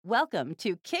Welcome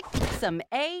to Kick Some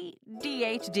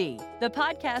ADHD, the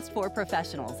podcast for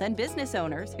professionals and business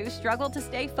owners who struggle to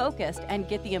stay focused and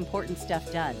get the important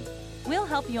stuff done. We'll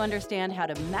help you understand how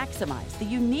to maximize the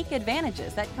unique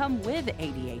advantages that come with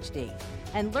ADHD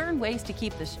and learn ways to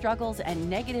keep the struggles and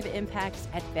negative impacts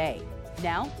at bay.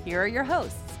 Now, here are your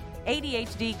hosts,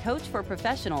 ADHD coach for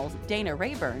professionals Dana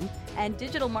Rayburn and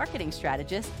digital marketing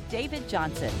strategist David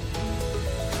Johnson.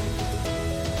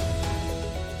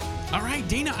 All right,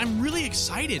 Dana, I'm really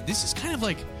excited. This is kind of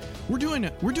like we're doing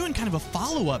kind of a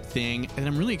follow-up thing that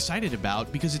I'm really excited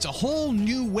about because it's a whole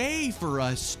new way for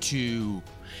us to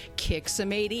kick some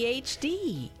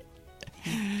ADHD.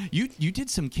 You did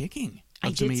some kicking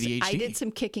of some ADHD. I did some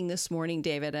kicking this morning,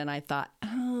 David, and I thought,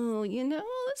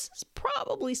 this is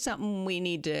probably something we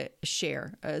need to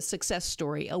share, a success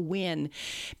story, a win.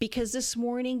 Because this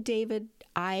morning, David,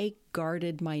 I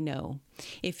guarded my no.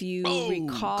 If you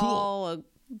recall, cool.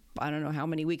 I don't know how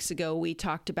many weeks ago, we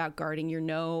talked about guarding your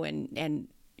no and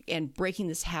breaking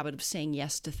this habit of saying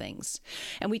yes to things.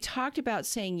 And we talked about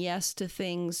saying yes to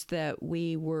things that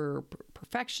we were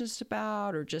perfectionists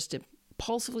about or just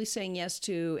impulsively saying yes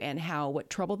to, and what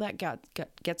trouble that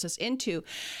gets us into.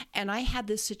 And I had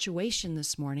this situation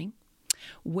this morning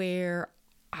where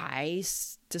I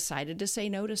decided to say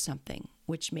no to something,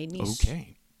 which made me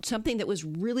something that was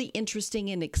really interesting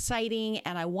and exciting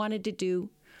and I wanted to do.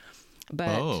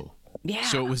 But yeah.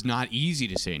 So it was not easy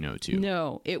to say no to.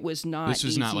 No, it was not This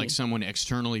was easy. not like someone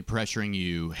externally pressuring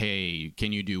you, hey,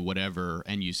 can you do whatever?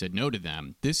 And you said no to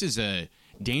them. This is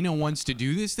Dana wants to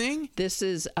do this thing? This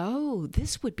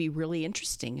would be really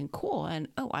interesting and cool. And,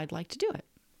 I'd like to do it.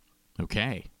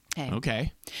 Okay. Hey.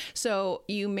 Okay. So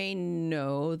you may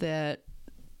know that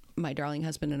my darling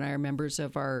husband and I are members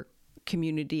of our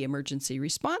Community Emergency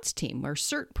Response Team, our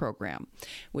CERT program,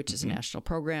 which is a national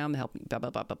program helping blah, blah,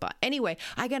 blah, blah, blah. Anyway,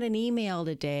 I got an email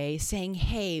today saying,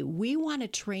 hey, we want to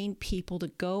train people to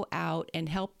go out and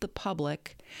help the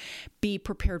public be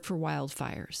prepared for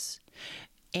wildfires.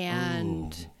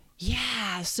 And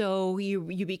yeah, so you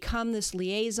become this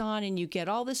liaison and you get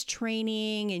all this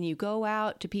training and you go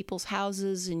out to people's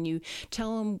houses and you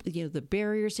tell them, the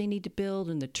barriers they need to build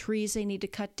and the trees they need to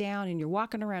cut down, and you're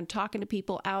walking around talking to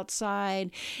people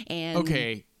outside. And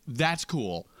okay, that's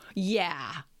cool.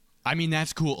 Yeah. I mean,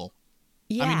 that's cool.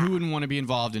 Yeah. I mean, who wouldn't want to be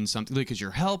involved in something because you're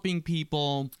helping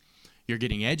people, you're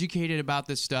getting educated about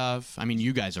this stuff. I mean,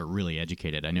 you guys are really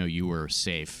educated. I know you were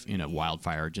safe in a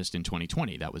wildfire just in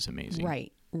 2020. That was amazing.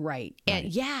 Right.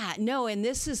 And and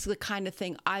this is the kind of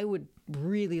thing I would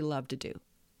really love to do.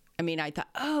 I mean, I thought,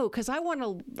 because I want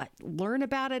to learn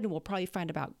about it, and we'll probably find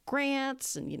about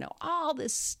grants and, all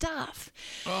this stuff.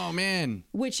 Oh, man.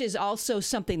 Which is also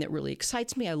something that really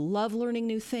excites me. I love learning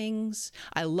new things.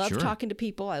 I love talking to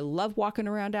people. I love walking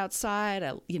around outside.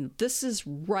 This is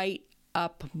right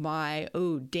up my,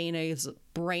 Dana's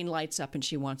brain lights up and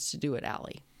she wants to do it,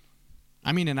 alley.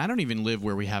 I mean, and I don't even live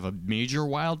where we have a major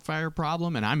wildfire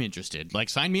problem, and I'm interested.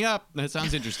 Sign me up. That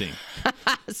sounds interesting.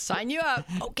 Sign you up.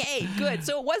 Okay, good.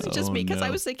 So it wasn't just me, because no.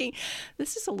 I was thinking,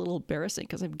 this is a little embarrassing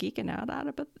because I'm geeking out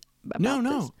about No.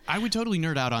 this. I would totally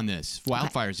nerd out on this.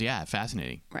 Wildfires, yeah,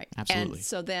 fascinating. Right. Absolutely. And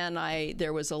so then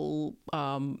there was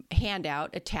a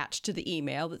handout attached to the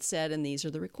email that said, and these are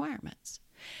the requirements.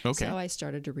 Okay. So I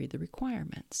started to read the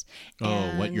requirements.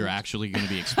 What you're actually going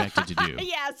to be expected to do.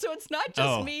 Yeah, so it's not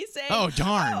just me saying, oh,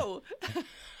 darn.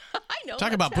 I know.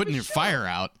 Talk about putting your fire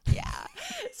out. Yeah.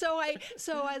 So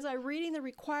as I reading the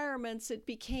requirements, it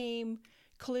became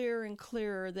clearer and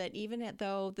clearer that even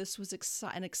though this was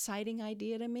an exciting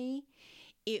idea to me,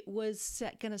 it was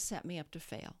going to set me up to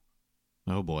fail.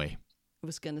 Oh, boy. It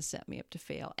was going to set me up to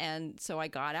fail. And so I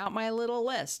got out my little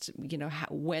list,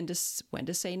 when to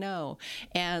say no.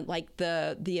 And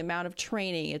the amount of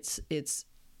training, it's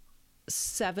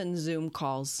 7 Zoom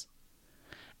calls.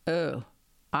 Yeah.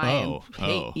 I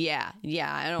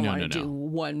don't want to do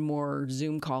one more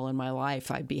Zoom call in my life.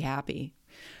 I'd be happy.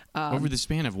 Over the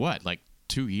span of what?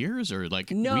 2 years or weeks or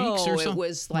something? No, it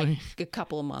was a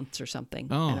couple of months or something.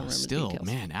 I don't remember still, the details.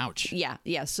 man, ouch.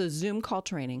 Yeah. So Zoom call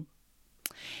training.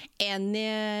 And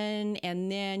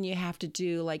then you have to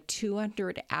do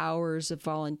 200 hours of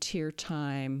volunteer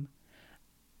time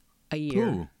a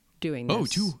year doing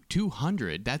this.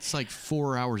 200. That's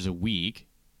 4 hours a week.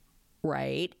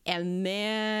 Right. And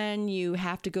then you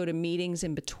have to go to meetings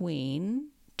in between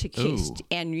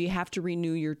and you have to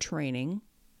renew your training.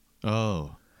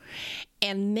 Oh.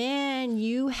 And then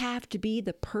you have to be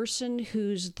the person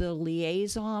who's the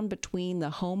liaison between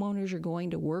the homeowners you're going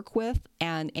to work with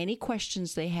and any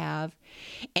questions they have,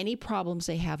 any problems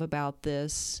they have about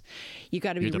this. You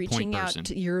got to be reaching out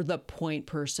to, you're the point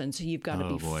person. So you've got to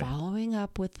be following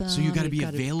up with them. So you got to be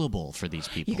available for these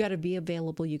people. You got to be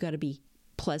available. You got to be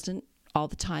pleasant all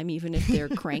the time, even if they're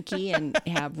cranky and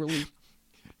have really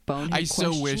bonehead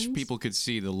questions. So wish people could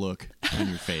see the look on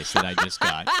your face that I just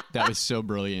got. That was so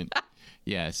brilliant.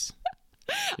 Yes.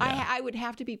 Yeah. I would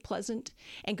have to be pleasant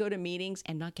and go to meetings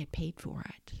and not get paid for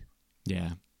it.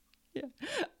 Yeah.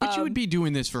 But you would be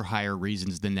doing this for higher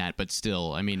reasons than that. But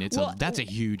still, I mean, that's a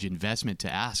huge investment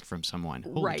to ask from someone.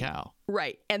 Holy cow.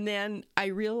 Right. And then I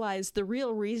realized the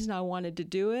real reason I wanted to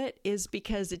do it is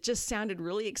because it just sounded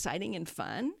really exciting and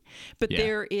fun. But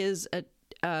there is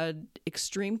a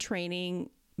extreme training,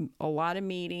 a lot of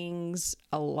meetings,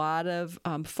 a lot of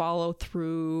follow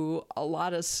through, a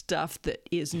lot of stuff that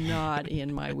is not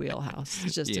in my wheelhouse.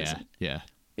 It just isn't. Yeah.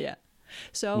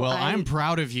 So I'm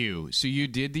proud of you. So you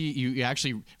did you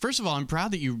actually, first of all, I'm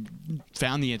proud that you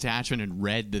found the attachment and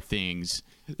read the things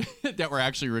that were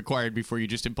actually required before you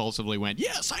just impulsively went,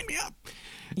 yeah, sign me up.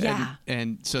 Yeah.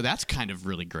 And so that's kind of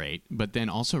really great. But then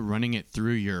also running it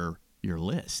through your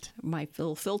list. My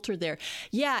little filter there.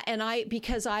 Yeah. And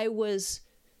because I was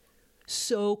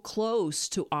so close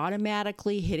to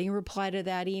automatically hitting reply to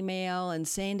that email and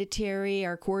saying to Terry,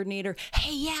 our coordinator,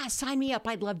 hey, yeah, sign me up.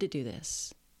 I'd love to do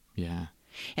this. Yeah.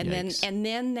 And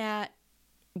then that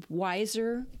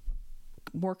wiser,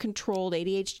 more controlled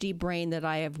ADHD brain that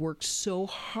I have worked so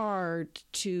hard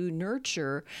to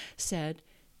nurture said,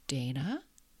 Dana,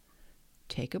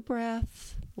 take a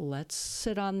breath. Let's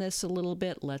sit on this a little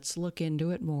bit. Let's look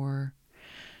into it more.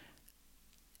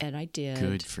 And I did.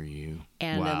 Good for you.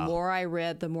 And the more I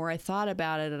read, the more I thought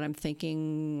about it. And I'm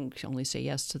thinking, only say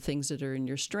yes to things that are in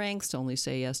your strengths. Only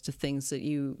say yes to things that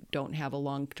you don't have a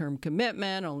long-term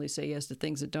commitment. Only say yes to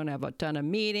things that don't have a ton of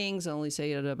meetings. Only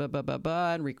say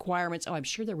and requirements. Oh, I'm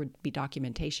sure there would be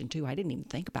documentation too. I didn't even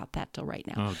think about that till right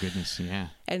now. Oh, goodness. Yeah.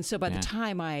 And so by the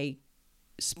time I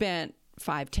spent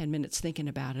 5-10 minutes thinking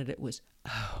about it, it was,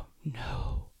 oh,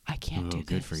 no, I can't do this.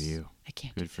 Good for you. I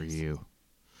can't do this. Good for you.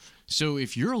 So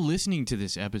if you're listening to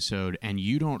this episode and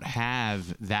you don't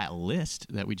have that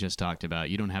list that we just talked about,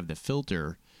 you don't have the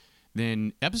filter,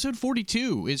 then episode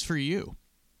 42 is for you.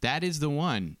 That is the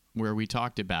one where we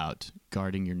talked about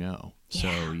guarding your no. Yeah.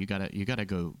 So you gotta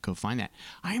go find that.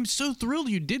 I am so thrilled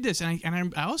you did this,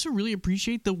 and I also really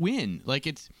appreciate the win. Like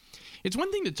it's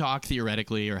one thing to talk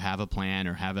theoretically or have a plan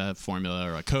or have a formula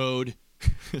or a code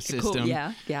system.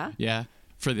 Cool. Yeah.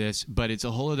 For this, but it's a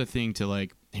whole other thing to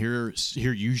like hear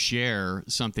you share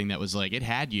something that was like it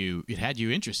had you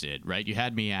interested, right? You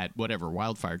had me at whatever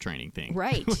wildfire training thing,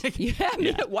 right? You had me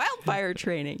at wildfire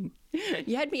training.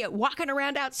 You had me at walking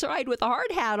around outside with a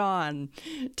hard hat on,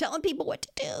 telling people what to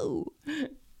do.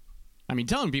 I mean,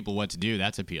 telling people what to do,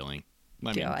 that's appealing.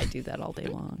 I do that all day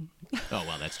long. Oh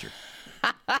well, that's true.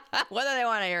 Whether they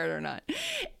want to hear it or not.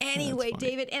 Anyway,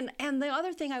 David, and the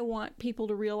other thing I want people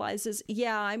to realize is,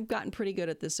 I've gotten pretty good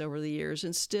at this over the years,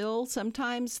 and still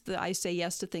sometimes I say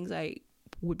yes to things I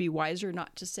would be wiser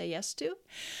not to say yes to.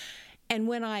 And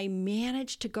when I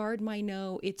manage to guard my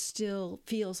no, it still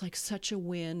feels like such a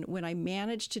win. When I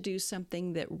manage to do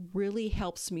something that really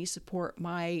helps me support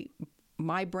my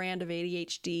brand of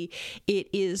ADHD,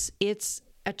 it's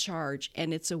a charge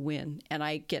and it's a win, and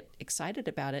I get excited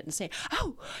about it and say,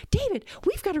 oh, David,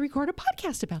 we've got to record a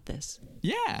podcast about this.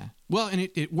 Yeah, well, and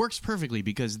it works perfectly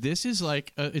because this is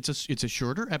like it's a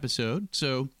shorter episode.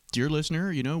 So dear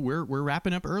listener, we're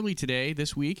wrapping up early today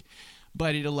this week,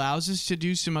 but it allows us to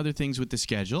do some other things with the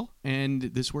schedule, and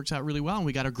this works out really well. And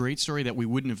we got a great story that we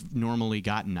wouldn't have normally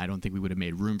gotten. I don't think we would have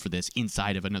made room for this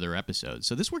inside of another episode,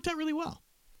 so this worked out really well.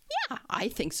 Yeah, I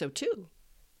think so too.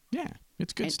 Yeah,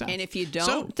 it's good stuff. And if you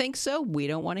don't think so, we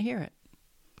don't want to hear it.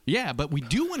 Yeah, but we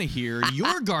do want to hear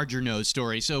your guard your no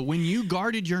story. So when you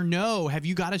guarded your no, have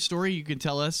you got a story you can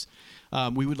tell us?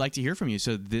 We would like to hear from you.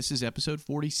 So this is episode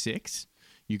 46.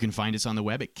 You can find us on the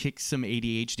web at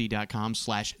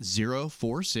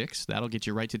kicksomeadhd.com/046. That'll get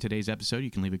you right to today's episode.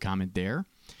 You can leave a comment there.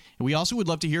 And we also would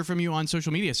love to hear from you on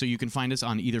social media. So you can find us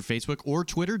on either Facebook or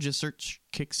Twitter. Just search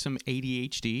Kick Some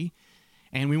ADHD.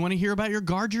 And we want to hear about your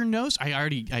Guard Your No.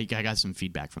 I got some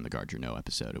feedback from the Guard Your No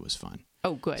episode. It was fun.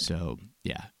 Oh, good. So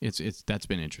yeah, that's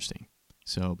been interesting.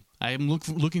 So I am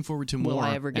looking forward to more. Will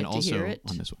I ever get to hear it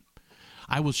on this one?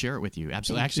 I will share it with you.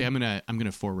 Absolutely. Actually, I'm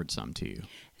gonna forward some to you.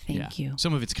 Thank you.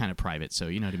 Some of it's kind of private, so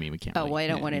you know what I mean. We can't. Oh, well, I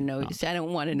don't want to know. I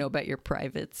don't want to know about your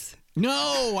privates.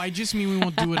 No, I just mean we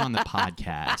won't do it on the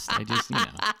podcast. I just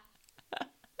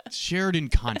Shared in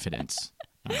confidence.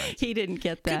 All right. He didn't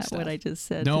get that, what I just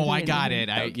said. No, I He? got it.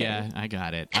 Okay. I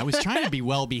got it. I was trying to be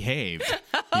well behaved.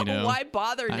 You know? Why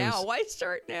bother now? Why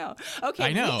start now? Okay.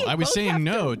 I know. I was both saying have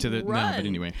no to the run. no, but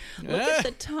anyway. Look at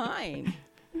the time.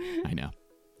 I know.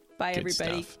 Bye, Good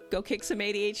everybody. stuff. Go kick some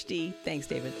ADHD. Thanks,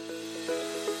 David.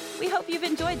 We hope you've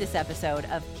enjoyed this episode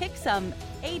of Kick Some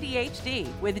ADHD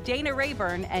with Dana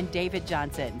Rayburn and David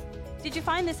Johnson. Did you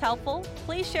find this helpful?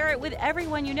 Please share it with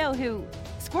everyone you know who,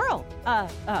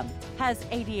 has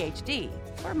ADHD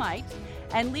or might,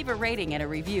 and leave a rating and a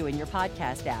review in your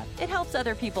podcast app. It helps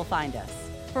other people find us.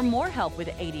 For more help with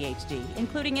ADHD,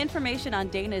 including information on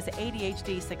Dana's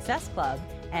ADHD Success Club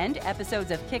and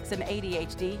episodes of Kick Some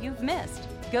ADHD you've missed,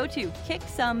 go to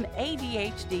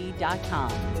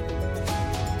kicksomeadhd.com.